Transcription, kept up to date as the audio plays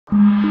Make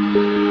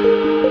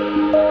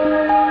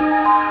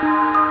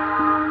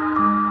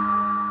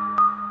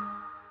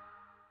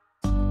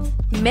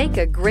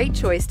a great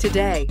choice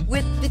today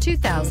with the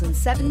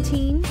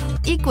 2017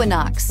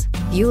 Equinox.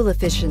 Fuel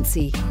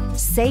efficiency,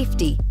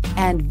 safety,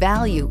 and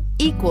value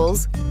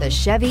equals the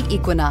Chevy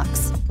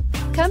Equinox.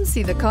 Come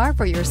see the car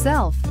for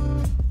yourself.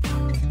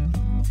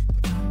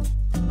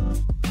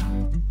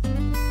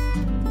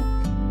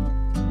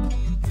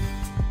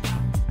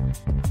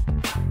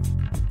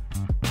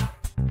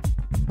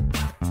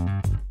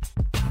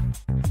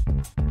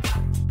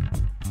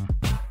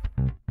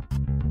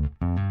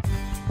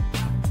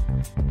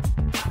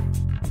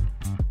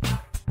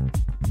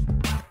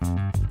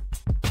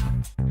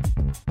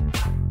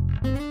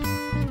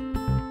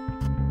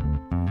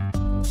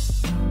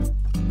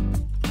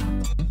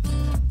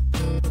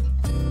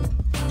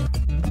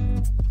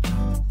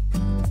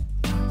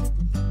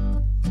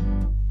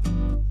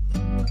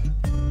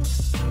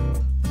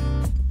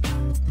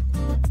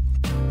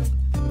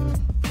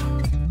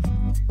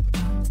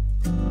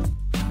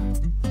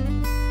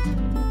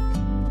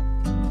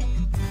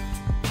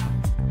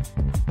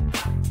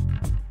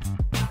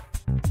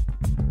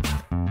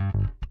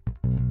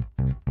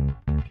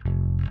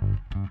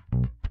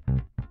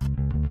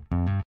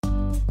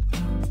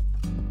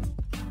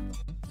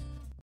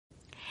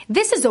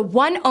 This is a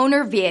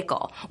one-owner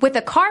vehicle with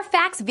a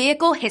Carfax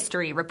Vehicle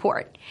History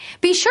Report.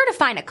 Be sure to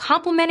find a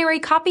complimentary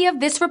copy of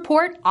this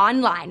report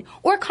online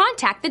or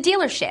contact the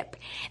dealership.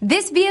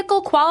 This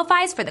vehicle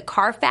qualifies for the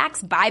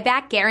Carfax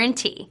Buyback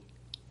Guarantee.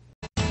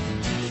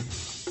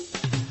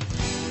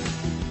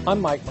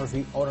 I'm Mike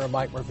Murphy, owner of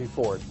Mike Murphy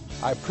Ford.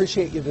 I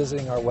appreciate you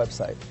visiting our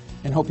website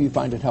and hope you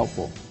find it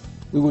helpful.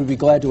 We would be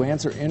glad to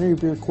answer any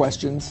of your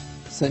questions,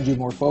 send you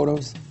more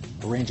photos,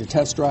 arrange a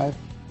test drive,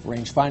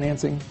 arrange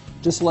financing.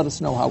 Just let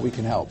us know how we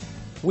can help.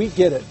 We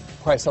get it.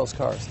 Price House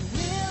Cars.